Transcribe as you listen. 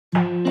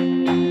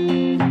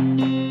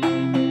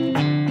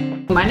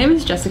My name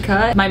is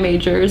Jessica. My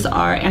majors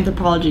are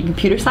anthropology and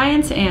computer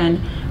science,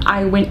 and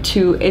I went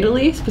to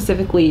Italy,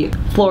 specifically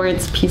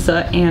Florence,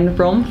 Pisa, and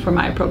Rome for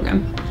my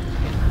program.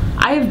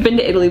 I have been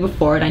to Italy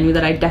before and I knew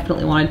that I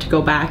definitely wanted to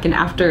go back, and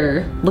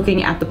after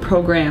looking at the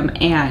program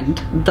and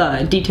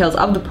the details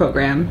of the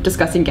program,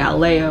 discussing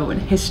Galileo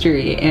and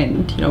history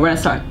and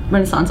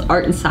Renaissance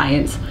art and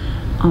science,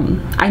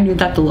 I knew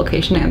that the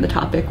location and the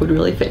topic would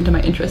really fit into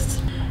my interests.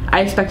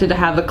 I expected to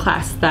have a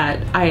class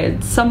that I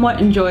had somewhat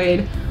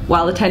enjoyed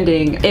while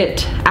attending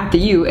it at the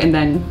U, and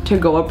then to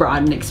go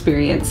abroad and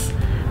experience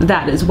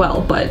that as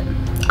well, but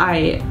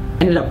I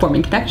ended up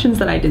forming connections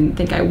that I didn't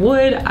think I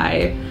would.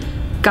 I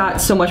got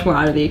so much more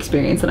out of the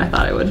experience than I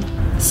thought I would.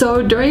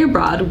 So during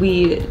abroad,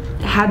 we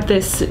had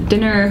this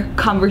dinner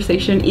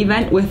conversation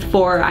event with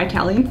 4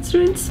 Italian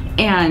students,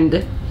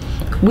 and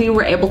we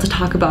were able to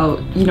talk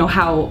about,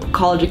 how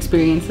college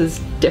experiences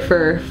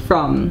differ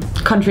from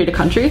country to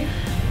country.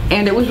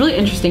 And it was really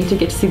interesting to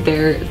get to see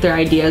their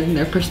ideas and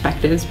their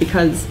perspectives,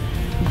 because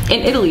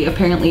in Italy,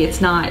 apparently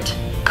it's not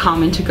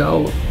common to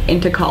go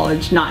into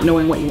college not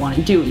knowing what you want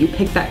to do. You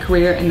pick that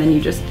career and then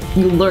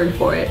you learn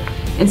for it.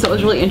 And so it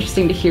was really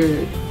interesting to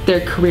hear their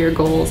career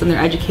goals and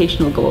their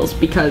educational goals,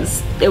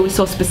 because it was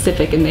so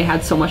specific and they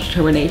had so much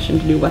determination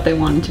to do what they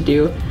wanted to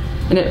do.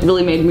 And it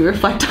really made me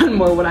reflect on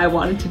more what I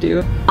wanted to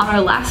do. On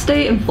our last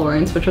day in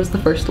Florence, which was the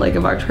first leg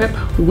of our trip,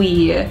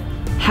 we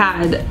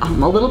had a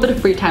little bit of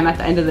free time at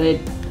the end of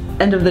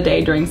the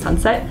day during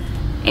sunset,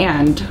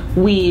 and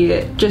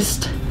we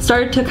just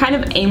started to kind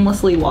of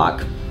aimlessly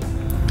walk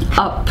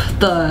up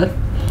the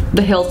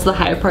hills to the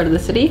higher part of the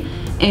city,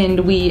 and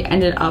we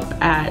ended up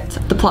at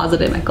the Plaza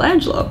de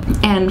Michelangelo.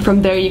 And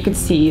from there you could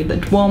see the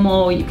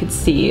Duomo, you could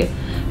see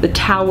the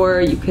tower,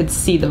 you could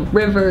see the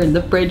river and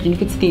the bridge, and you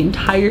could see the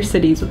entire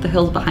cities with the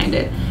hills behind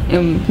it.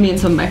 And me and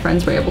some of my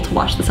friends were able to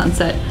watch the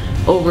sunset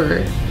over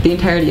the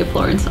entirety of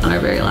Florence on our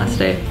very last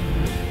day.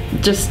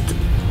 Just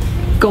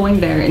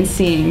going there and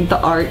seeing the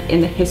art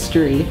and the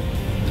history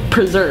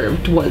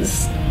preserved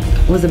was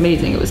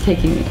amazing. It was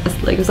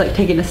like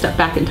taking a step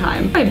back in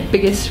time. My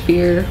biggest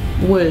fear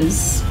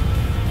was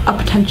a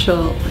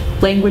potential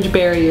language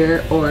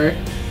barrier, or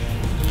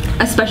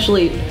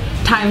especially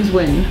times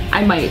when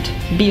I might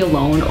be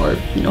alone or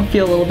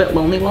feel a little bit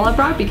lonely while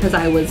abroad, because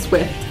I was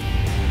with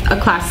a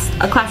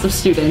class of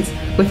students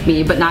with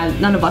me, but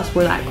none of us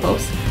were that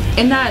close.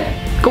 And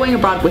that going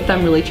abroad with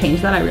them really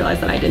changed that. I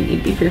realized that I didn't need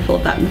to be fearful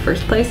of that in the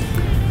first place.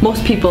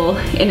 Most people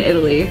in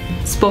Italy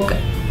spoke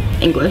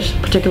English,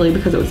 particularly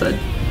because it was a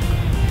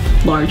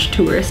large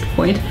tourist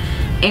point,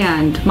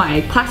 and my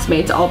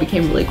classmates all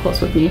became really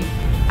close with me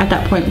at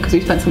that point because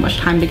we spent so much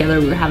time together.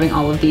 We were having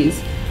all of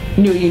these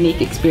new unique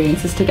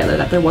experiences together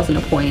that there wasn't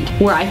a point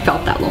where I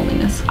felt that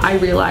loneliness. I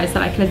realized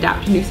that I can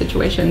adapt to new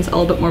situations a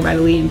little bit more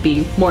readily and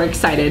be more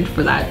excited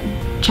for that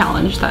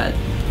challenge that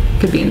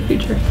could be in the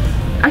future.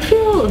 I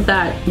feel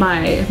that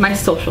my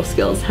social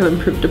skills have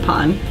improved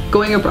upon.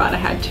 Going abroad, I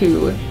had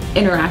to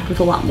interact with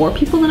a lot more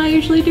people than I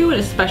usually do, and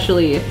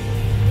especially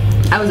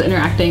I was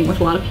interacting with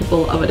a lot of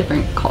people of a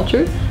different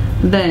culture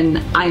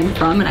than I am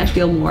from, and I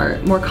feel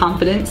more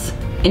confidence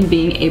in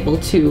being able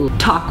to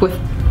talk with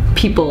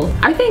people.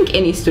 I think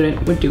any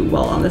student would do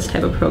well on this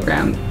type of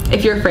program.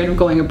 If you're afraid of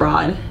going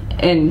abroad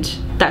and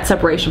that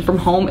separation from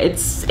home,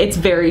 it's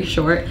very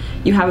short.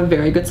 You have a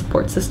very good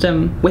support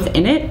system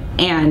within it,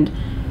 and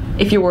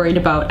if you're worried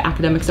about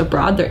academics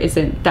abroad, there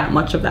isn't that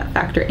much of that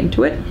factor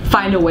into it.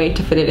 Find a way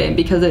to fit it in,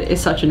 because it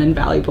is such an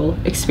invaluable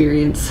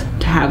experience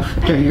to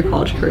have during your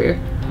college career.